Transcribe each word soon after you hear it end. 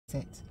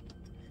it.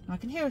 Now I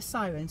can hear a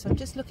siren, so I'm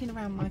just looking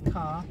around my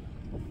car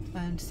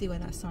and see where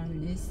that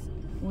siren is.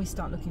 Always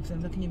start looking for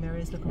them. Look in your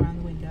mirrors, look around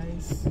the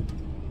windows.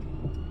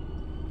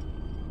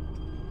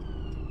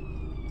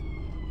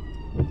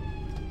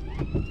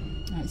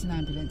 No, it's an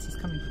ambulance. It's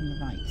coming from the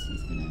right, so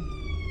he's going to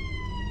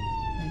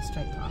go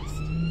straight past.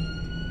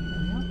 There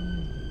we are.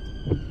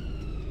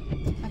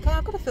 Okay,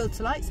 I've got a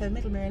filter light, so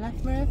middle mirror,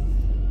 left mirror,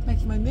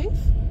 making my move,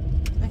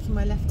 making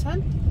my left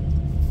turn.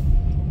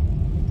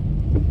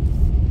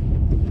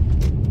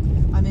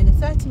 I'm in a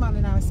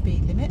 30-mile-an-hour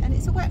speed limit, and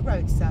it's a wet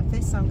road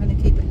surface, so I'm going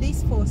to keep at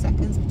least 4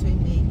 seconds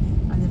between me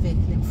and the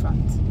vehicle in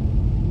front.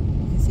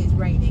 You can see it's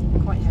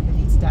raining quite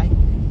heavily today.